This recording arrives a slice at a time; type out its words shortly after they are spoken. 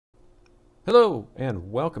Hello,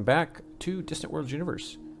 and welcome back to Distant Worlds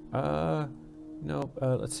Universe. No,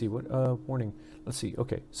 let's see, warning. Let's see,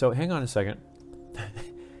 okay, so hang on a second.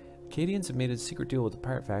 Acadians have made a secret deal with the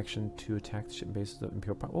pirate faction to attack the shipping bases of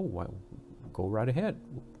Imperial Power. Oh, well, go right ahead.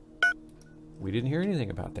 We didn't hear anything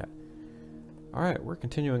about that. Alright, we're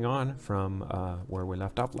continuing on from where we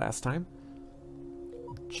left off last time.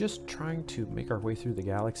 Just trying to make our way through the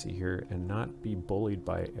galaxy here and not be bullied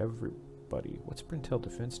by everybody. What's Brintel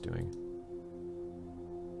Defense doing?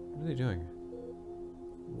 What are they doing?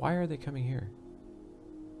 Why are they coming here?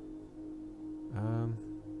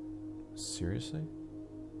 Seriously?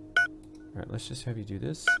 Alright, let's just have you do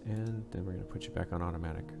this, and then we're going to put you back on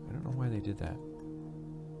automatic. I don't know why they did that.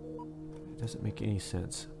 It doesn't make any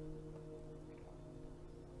sense.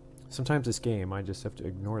 Sometimes this game, I just have to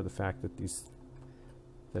ignore the fact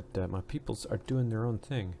that my peoples are doing their own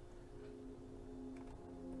thing.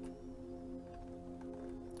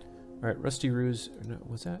 Alright, Rusty Ruse, no,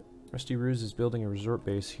 was that? Rusty Ruse is building a resort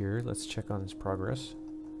base here. Let's check on his progress.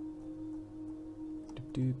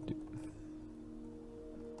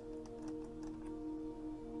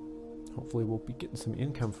 Hopefully we'll be getting some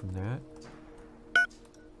income from that.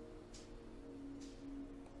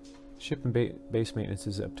 Ship and base maintenance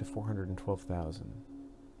is up to 412,000.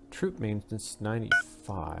 Troop maintenance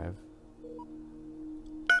 95.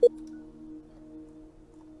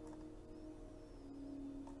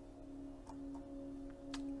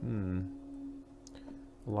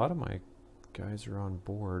 A lot of my guys are on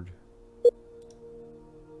board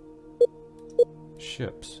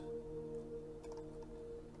ships.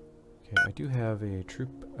 Okay, I do have a troop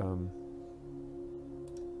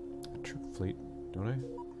fleet, don't I?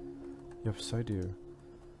 Yes, I do.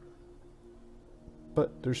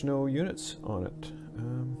 But there's no units on it.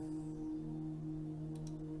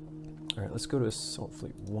 Alright, let's go to Assault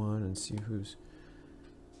Fleet 1 and see who's...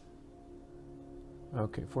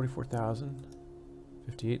 Okay, 44,000,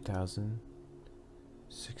 58,000,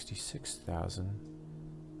 66,000.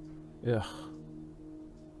 Ugh.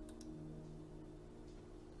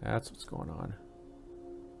 That's what's going on.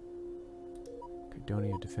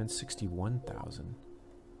 Cadonia Defense 61,000.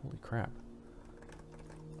 Holy crap.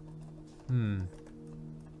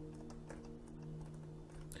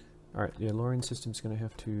 Alright, the Alorian system's going to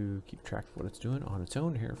have to keep track of what it's doing on its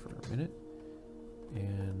own here for a minute.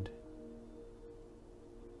 And...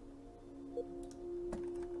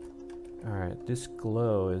 Alright, this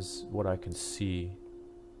glow is what I can see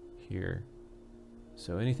here.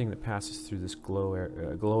 So anything that passes through this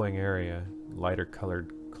glowing area, lighter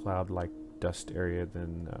colored cloud-like dust area,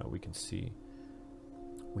 then we can see.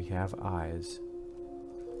 We have eyes.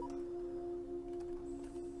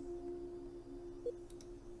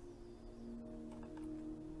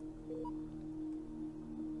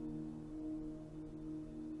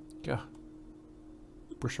 Gah.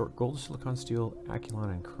 Super short gold, silicon steel,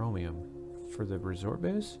 aculon, and chromium for the resort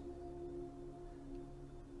base?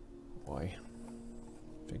 Boy.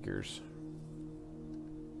 Figures.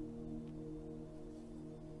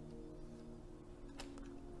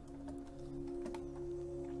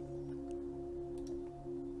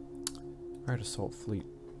 Alright, Assault Fleet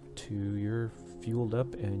 2, you're fueled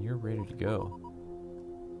up and you're ready to go.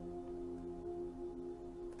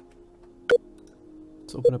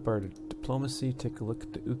 Let's open up our diplomacy, take a look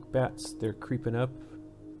at the Ukbats. They're creeping up.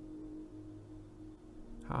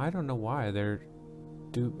 I don't know why they're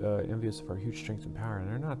envious of our huge strength and power.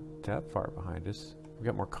 They're not that far behind us. We've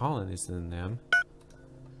got more colonies than them.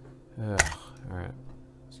 Alright,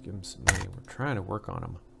 let's give them some money. We're trying to work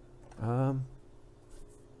on them.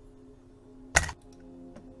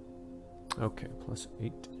 Okay,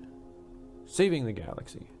 +8. Saving the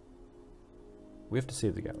galaxy. We have to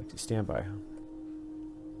save the galaxy. Stand by.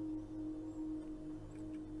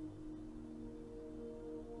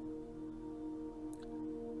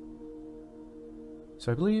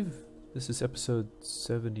 So I believe this is episode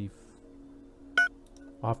 70.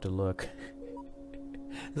 I'll have to look.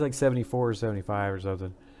 It's like 74 or 75 or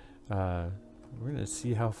something. We're going to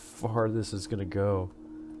see how far this is going to go.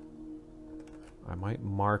 I might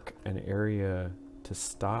mark an area to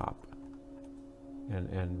stop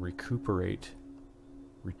and recuperate,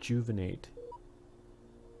 rejuvenate.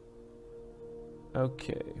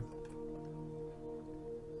 Okay.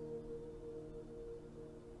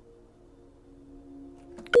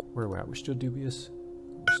 Where are we at? We're still dubious?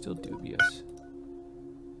 We're still dubious.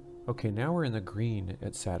 Okay, now we're in the green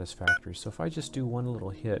at satisfactory. So if I just do one little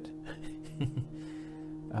hit,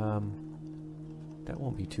 that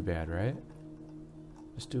won't be too bad, right?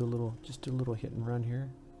 Just do a little hit and run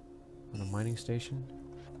here on a mining station.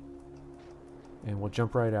 And we'll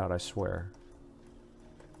jump right out, I swear.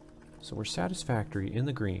 So we're satisfactory in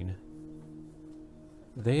the green.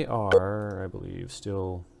 They are, I believe,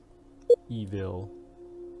 still evil.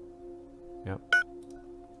 Yep.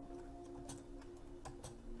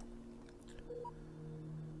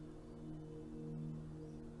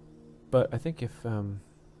 But I think if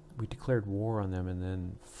we declared war on them and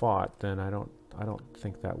then fought, then I don't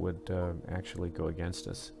think that would actually go against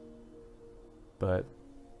us. But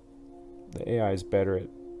the AI is better at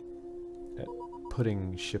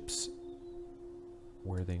putting ships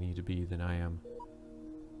where they need to be than I am.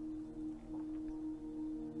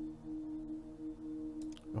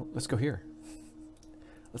 Oh, let's go here.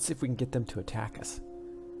 Let's see if we can get them to attack us.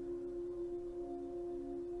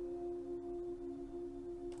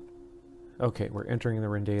 Okay, we're entering the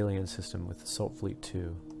Rendalian system with Assault Fleet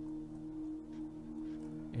 2.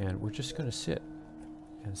 And we're just going to sit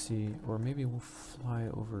and see, or maybe we'll fly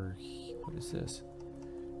over. What is this?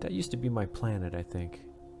 That used to be my planet, I think.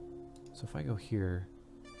 So if I go here,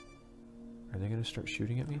 are they going to start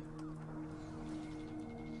shooting at me?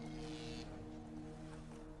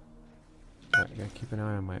 Alright, gotta keep an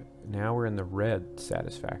eye on my... Now we're in the red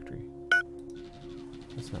satisfactory.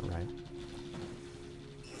 That's not right.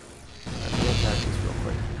 Alright, we'll attack this real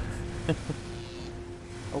quick.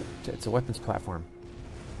 Oh, it's a weapons platform.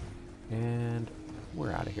 And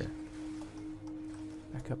we're out of here.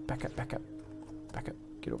 Back up, back up, back up. Back up.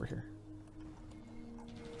 Get over here.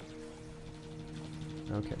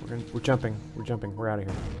 Okay, we're jumping. We're jumping. We're out of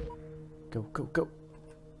here. Go, go, go.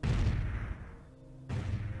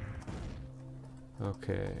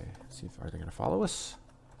 Okay, let's see if are they gonna follow us?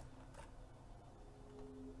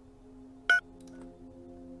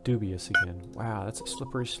 Dubious again. Wow, that's a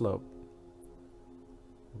slippery slope.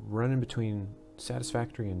 Running between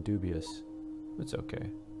satisfactory and dubious. It's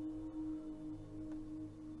okay.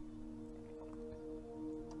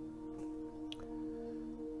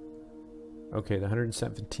 Okay, the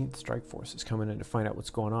 117th Strike Force is coming in to find out what's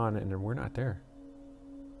going on, and we're not there.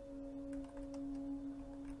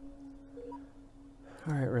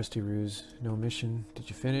 Alright, Rusty Ruse. No mission. Did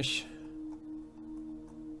you finish?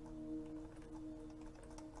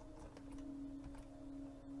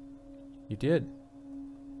 You did.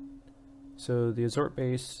 So the resort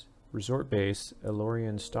base,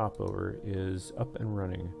 Elorian stopover is up and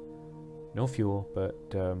running. No fuel, but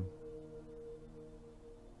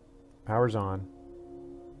power's on.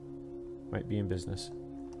 Might be in business.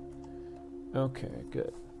 Okay,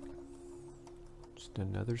 good. Just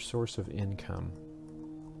another source of income.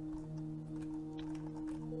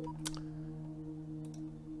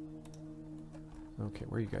 Okay,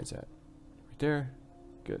 where are you guys at? Right there?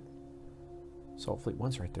 Good. Assault Fleet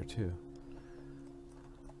 1's right there too.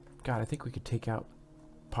 God, I think we could take out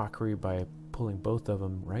Paakri by pulling both of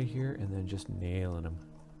them right here and then just nailing them.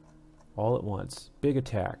 All at once. Big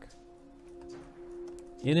attack.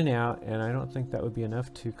 In and out, and I don't think that would be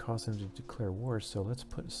enough to cause them to declare war, so let's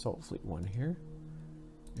put Assault Fleet 1 here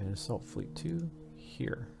and Assault Fleet 2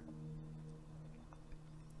 here.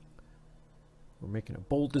 We're making a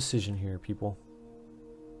bold decision here, people.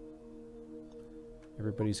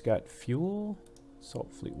 Everybody's got fuel.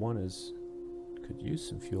 Assault Fleet 1 could use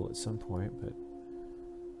some fuel at some point, but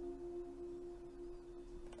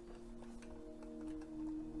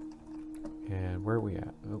and where are we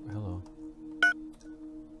at? Oh, hello.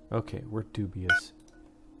 Okay, we're dubious.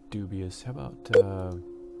 Dubious. How about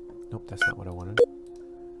nope, that's not what I wanted.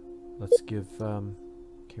 Let's give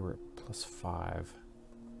okay, we're at +5.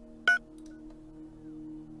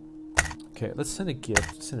 Okay, let's send a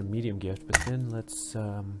gift. Let's send a medium gift, but then let's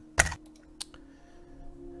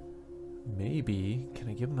maybe can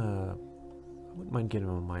I give him a? I wouldn't mind getting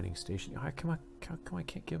him a mining station. How come I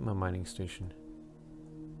can't give him a mining station?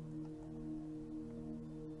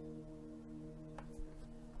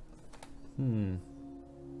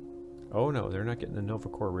 Oh no, they're not getting the Nova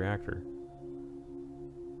Core reactor.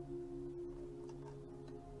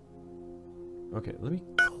 Okay, let me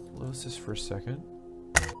close this for a second.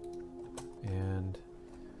 And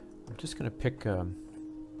I'm just going to pick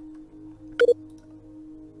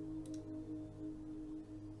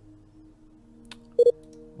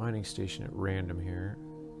mining station at random here.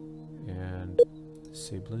 And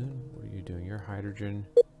Sabloon, what are you doing? You're hydrogen,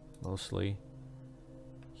 mostly.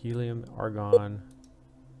 Helium, argon,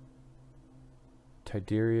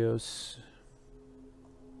 Tidarios.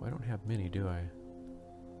 Well, I don't have many, do I?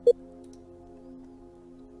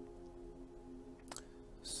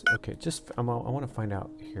 Okay, just I want to find out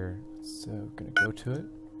here. So I'm gonna go to it.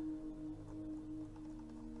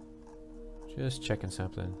 Just checking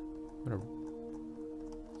something. I'm gonna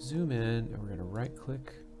zoom in and we're gonna right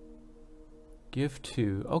click. Give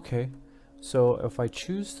to. Okay, So if I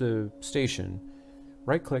choose the station,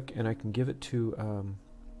 right click and I can give it to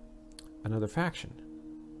another faction.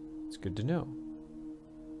 It's good to know.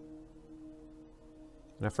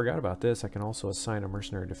 And I forgot about this. I can also assign a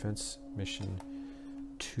mercenary defense mission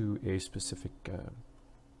to a specific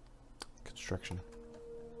construction.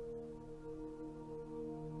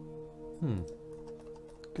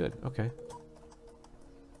 Good, okay.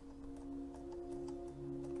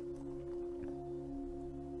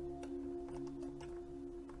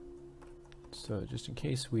 So just in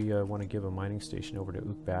case we want to give a mining station over to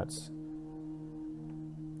Ukbats.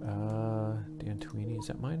 Dantooine, is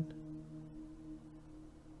that mine?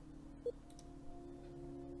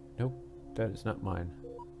 Nope, that is not mine.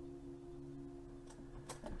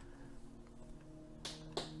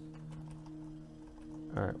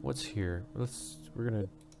 Alright, what's here? We're gonna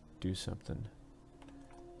do something.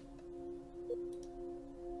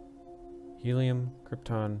 Helium,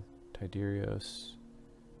 Krypton, Tidarios,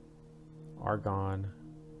 Argon.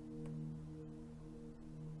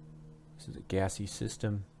 This is a gassy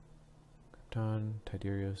system. Krypton,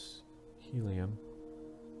 Tidarios, Helium.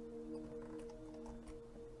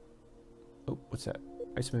 Oh, what's that?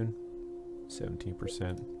 Ice Moon,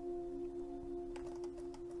 17%.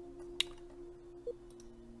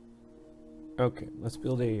 Okay, let's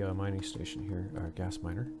build a mining station here, our gas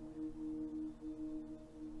miner.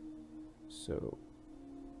 So,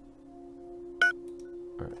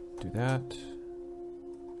 alright, do that.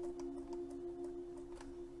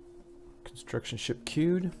 Construction ship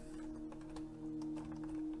queued.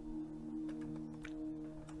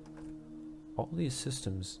 All these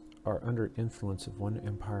systems are under influence of one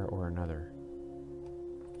empire or another.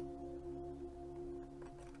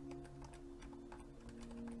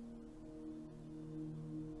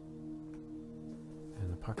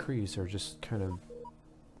 And the Paakris are just kind of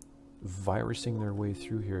virusing their way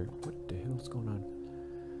through here. What the hell is going on?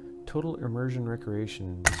 Total immersion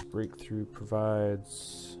recreation. This breakthrough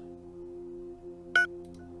provides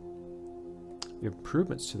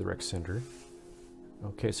improvements to the rec center.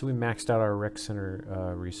 Okay, so we maxed out our rec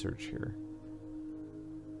center research here.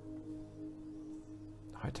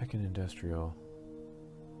 High-tech and industrial.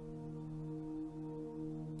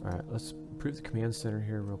 Alright, let's improve the command center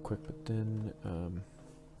here real quick, but then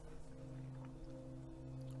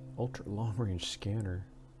ultra long-range scanner.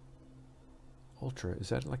 Ultra, is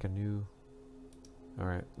that like a new...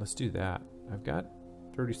 Alright, let's do that. I've got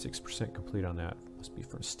 36% complete on that. Must be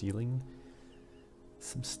from stealing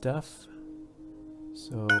some stuff.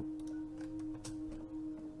 So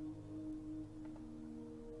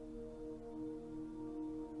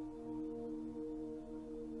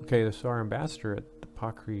okay, so our ambassador at the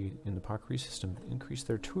Paakri in the Paakri system increased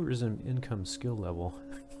their tourism income skill level.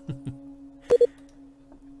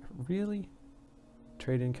 Really?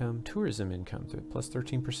 Trade income, tourism income plus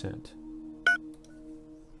 13%.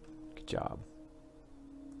 Good job.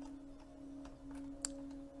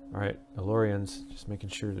 Alright, Elorians, just making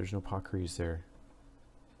sure there's no Paakris there.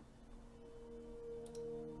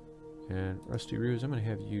 And Rusty Ruse, I'm going to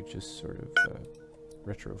have you just sort of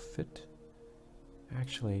retrofit.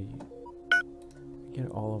 Actually, get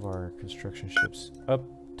all of our construction ships up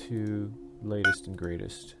to latest and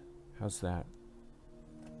greatest. How's that?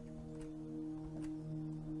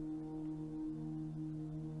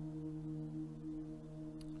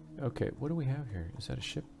 Okay, what do we have here? Is that a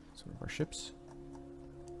ship? It's one of our ships?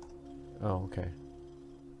 Oh, okay.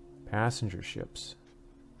 Passenger ships.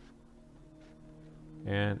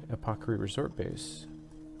 And a Paakri resort base.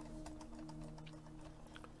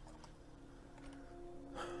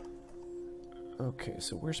 Okay,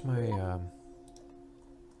 so where's my...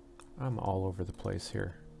 I'm all over the place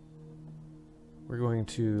here. We're going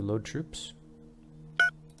to load troops.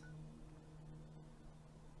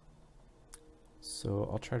 So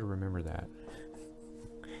I'll try to remember that.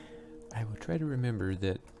 I will try to remember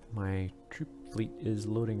that my troop fleet is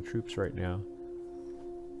loading troops right now.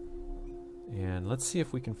 And let's see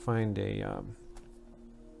if we can find a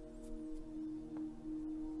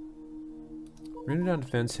Renodon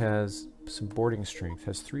Defense has some boarding strength,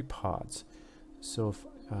 has 3 pods. So if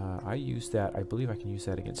I use that, I believe I can use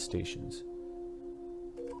that against stations.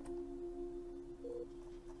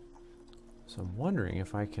 So I'm wondering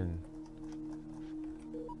if I can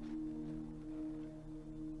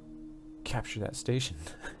capture that station.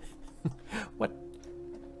 What?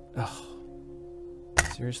 Oh,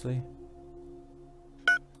 seriously?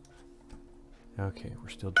 Okay, we're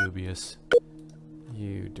still dubious.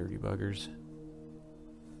 You dirty buggers.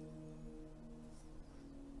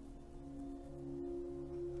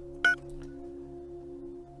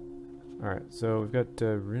 Alright, so we've got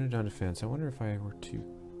Renodon Defense. I wonder if I were to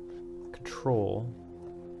control,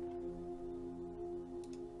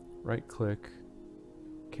 right click,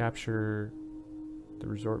 capture the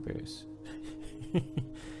resort base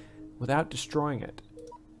without destroying it.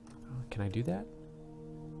 Can I do that?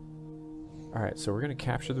 Alright, so we're going to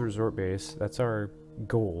capture the resort base. That's our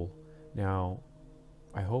goal. Now,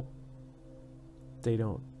 I hope they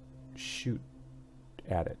don't shoot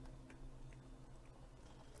at it.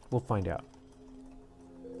 We'll find out.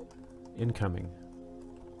 Incoming.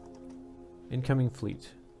 Incoming fleet.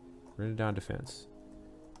 Renadon defense.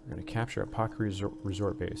 We're going to capture a Paakri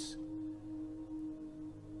resort base.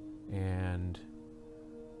 And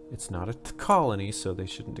it's not a colony, so they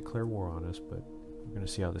shouldn't declare war on us, but we're going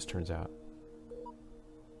to see how this turns out.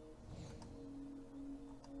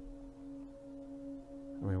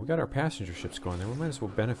 I mean, we got our passenger ships going there. We might as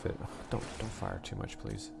well benefit. Oh, don't fire too much,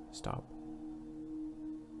 please. Stop.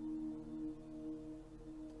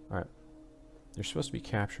 Alright. You're supposed to be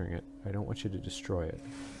capturing it. I don't want you to destroy it.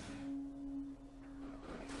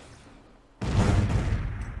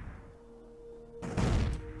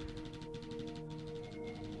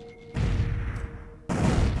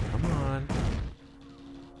 Come on.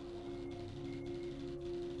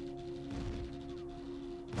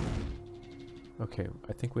 Okay,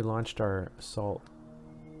 I think we launched our assault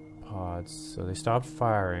pods, so they stopped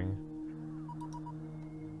firing.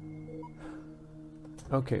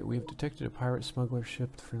 Okay, we've detected a pirate smuggler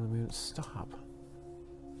ship, the friendly moon. Stop.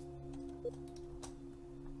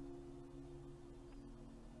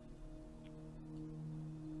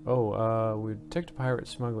 Oh, we detected a pirate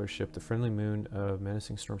smuggler ship, the friendly moon of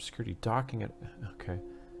menacing storm security, docking at... Okay.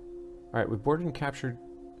 Alright, we boarded and captured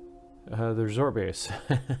the resort base.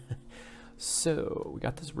 So, we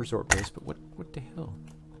got this resort base, but what the hell?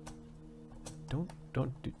 Don't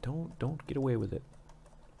get away with it.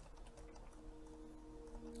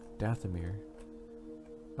 Dathomir.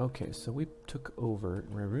 Okay, so we took over.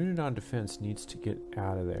 Renadon defense needs to get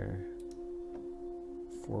out of there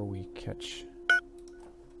before we catch.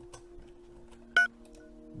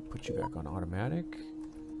 Put you back on automatic.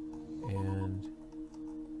 And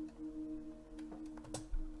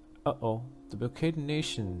uh-oh, the Blockade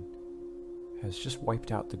Nation has just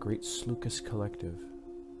wiped out the Great Slucas Collective.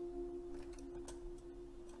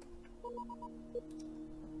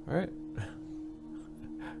 Alright.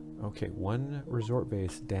 Okay, one resort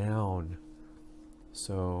base down.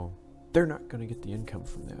 So they're not going to get the income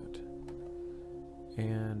from that.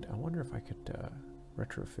 And I wonder if I could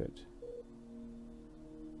retrofit.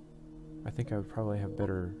 I think I would probably have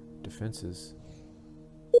better defenses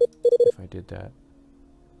if I did that.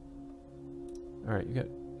 Alright, you got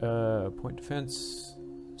point defense,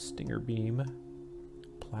 stinger beam,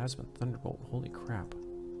 plasma thunderbolt. Holy crap.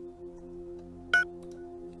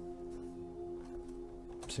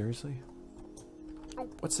 Seriously? Oh,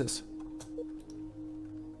 what's this?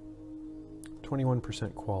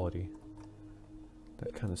 21% quality.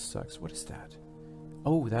 That kind of sucks. What is that?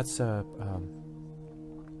 Oh, that's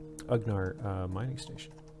Ugnar mining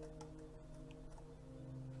station.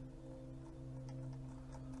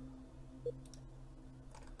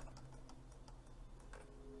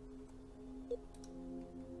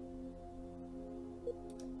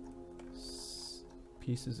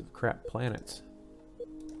 Pieces of crap planets.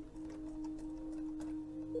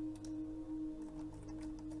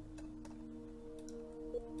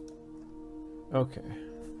 Okay.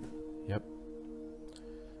 Yep.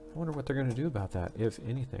 I wonder what they're going to do about that, if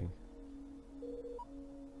anything.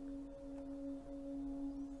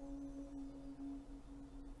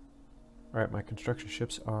 Alright, my construction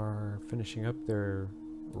ships are finishing up their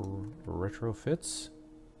retrofits.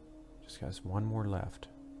 Just has one more left.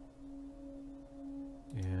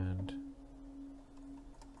 And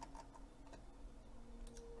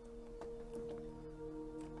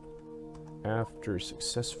after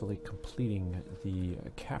successfully completing the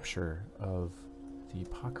capture of the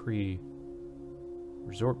Paakri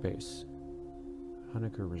resort base,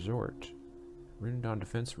 Hanukkah Resort, Renadon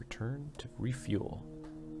Defense returned to refuel.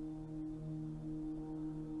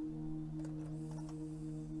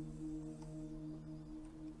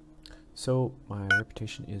 So my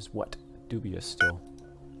reputation is what? Dubious still.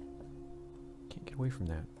 Can't get away from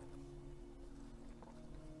that.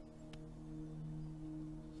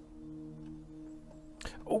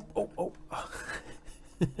 Oh.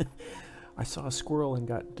 I saw a squirrel and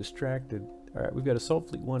got distracted. Alright, we've got Assault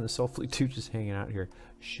Fleet 1 and Assault Fleet 2 just hanging out here.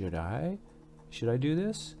 Should I do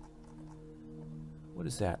this? What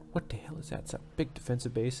is that? What the hell is that? It's a big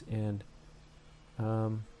defensive base and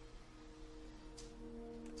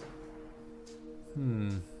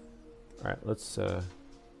Alright, let's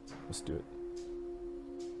do it.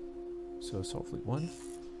 So Assault Fleet 1.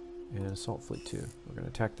 and Assault Fleet 2. We're going to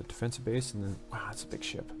attack the defensive base, and then, wow, that's a big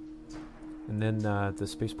ship. And then the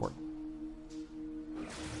spaceport.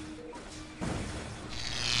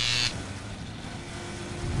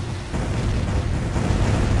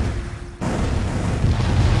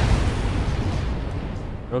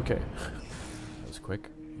 Okay. That was quick.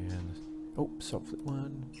 And, oh, Assault Fleet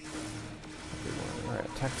 1. Alright,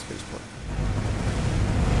 attack the spaceport.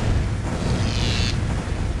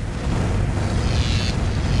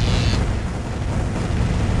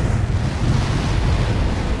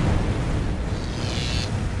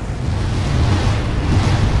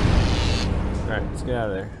 Alright, let's get out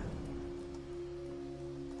of there.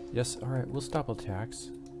 Yes, alright, we'll stop attacks.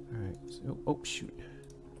 Alright, so, oh, shoot.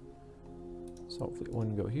 Assault Fleet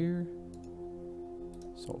 1 go here.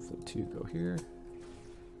 Assault Fleet 2 go here.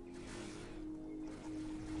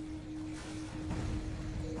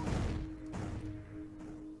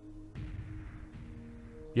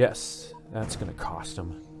 Yes, that's gonna cost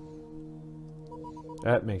them.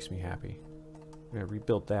 That makes me happy. I'm gonna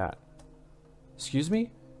rebuild that. Excuse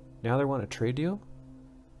me? Now they want a trade deal?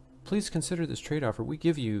 Please consider this trade offer. We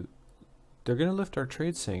give you... They're gonna lift our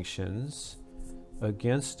trade sanctions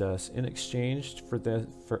against us in exchange for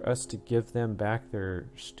us to give them back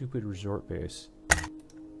their stupid resort base.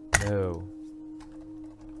 No.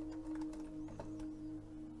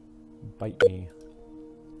 Bite me.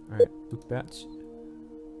 Alright, Ukbats.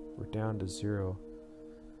 We're down to 0.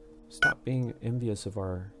 Stop being envious of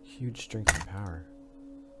our huge strength and power.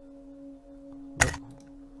 Look,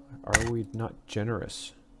 are we not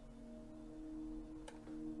generous?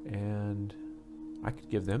 And I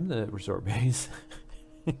could give them the resort base.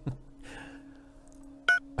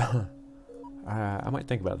 I might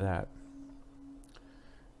think about that.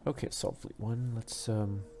 Okay, Assault Fleet 1, let's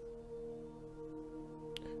alright,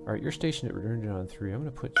 you're stationed at Redundant 3. I'm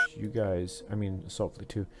gonna put you guys, I mean Assault Fleet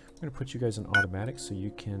 2, I'm gonna put you guys in automatic so you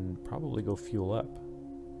can probably go fuel up.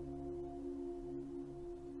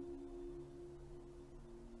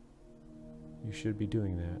 You should be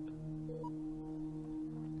doing that.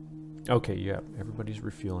 Okay, yeah, everybody's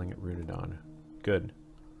refueling at Redundant. Good.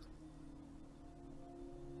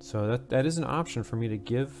 So that is an option for me to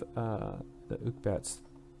give the Ukbats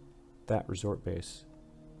that resort base.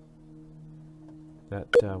 That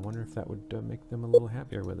I wonder if that would make them a little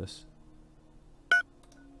happier with us.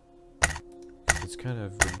 It's kind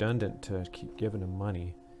of redundant to keep giving them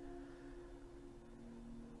money.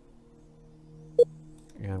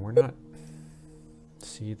 And we're not...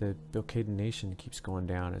 See, the Bilcaden Nation keeps going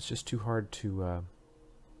down. It's just too hard to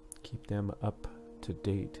keep them up to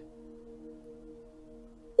date.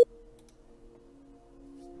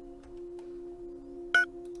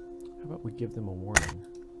 How about we give them a warning?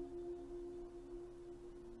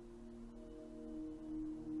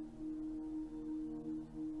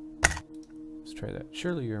 Let's try that.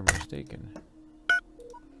 Surely you're mistaken.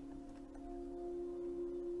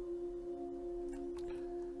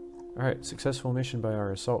 Alright, successful mission by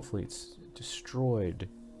our assault fleets. Destroyed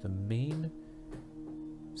the main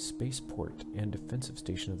spaceport and defensive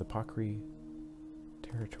station of the Paakri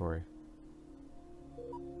territory.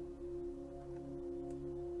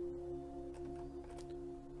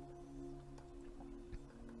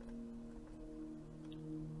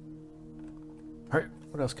 Alright,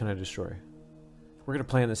 what else can I destroy? We're going to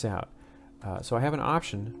plan this out. So I have an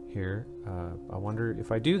option here. I wonder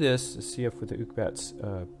if I do this, see if with the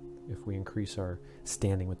Ukbats, if we increase our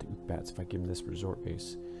standing with the Ukbats, if I give them this resort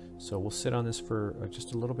base. So we'll sit on this for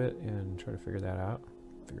just a little bit and try to figure that out.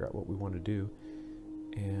 Figure out what we want to do.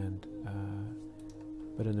 And,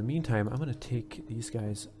 but in the meantime, I'm going to take these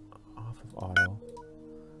guys off of auto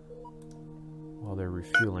while they're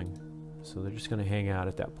refueling. So they're just going to hang out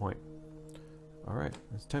at that point. Alright,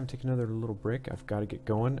 it's time to take another little break. I've got to get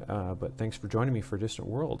going, but thanks for joining me for Distant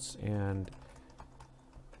Worlds, and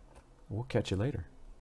we'll catch you later.